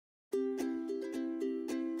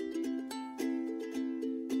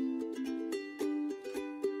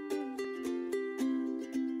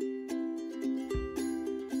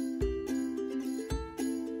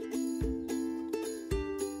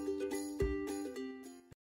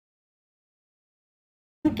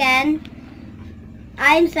Ken.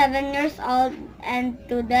 I'm 7 years old and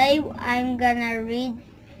today I'm gonna read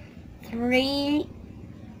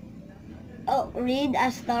a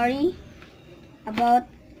story about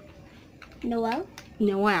Noel.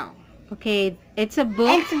 Noel. Okay, it's a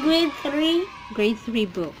book. It's grade 3. Grade 3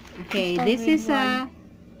 book. Okay, So this is a...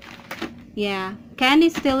 Yeah, Ken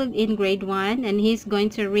is still in grade 1 and he's going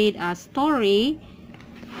to read a story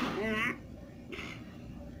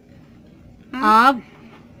of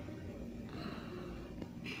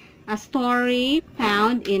a story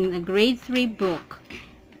found in a grade 3 book.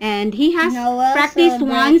 And he has Noel practiced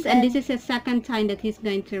once and this is the second time that he's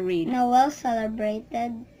going to read. Noel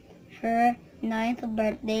celebrated her 9th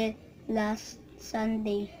birthday last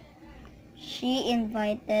Sunday. She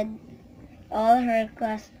invited all her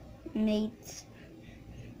classmates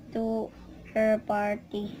to her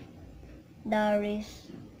party. The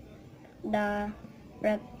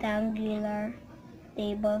rectangular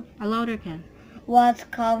table A louder, Ken. was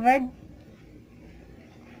covered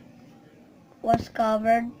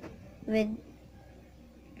with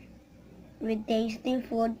tasty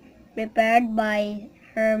food prepared by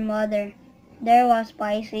her mother. There was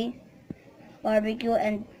spicy barbecue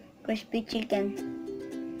and crispy chicken,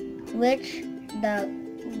 which the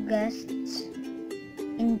guests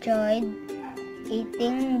enjoyed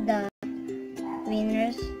eating. The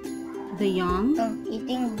young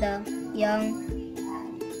Eating the young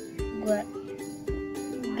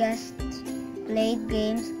guests played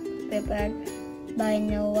games prepared by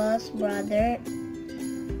Noel's brother.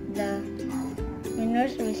 The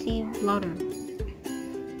winners louder.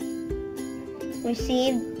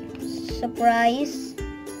 received surprise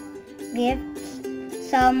gifts.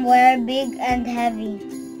 Some were big and heavy.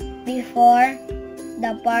 Before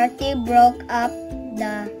the party broke up,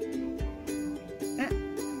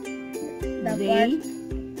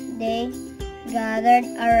 they gathered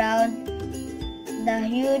around the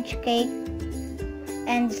huge cake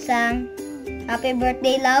and sang "Happy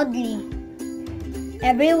Birthday" loudly.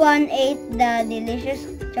 Everyone ate the delicious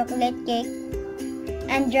chocolate cake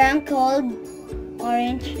and drank cold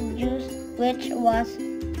orange juice, which was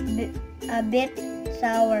a bit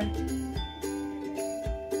sour.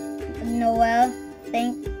 Noel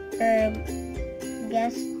thanked her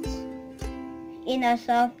guests in a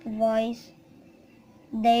soft voice.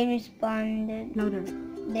 They responded. Louder.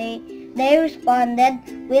 They responded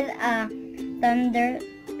with a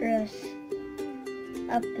thunderous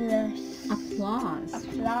applause.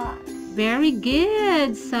 Very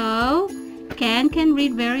good. So, Ken can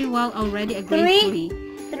read very well already a grade 3.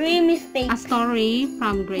 3 mistakes. A story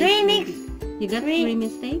from grade 3. You got 3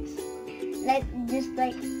 mistakes? Just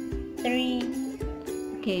like 3.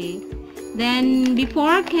 Okay. Then,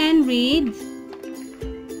 before Ken reads,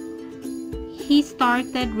 he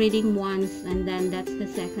started reading once and then that's the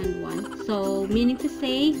second one. So, meaning to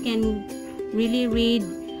say, he can really read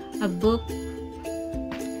a book,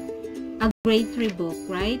 a grade 3 book,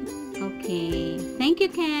 right? Okay. Thank you,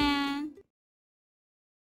 Ken.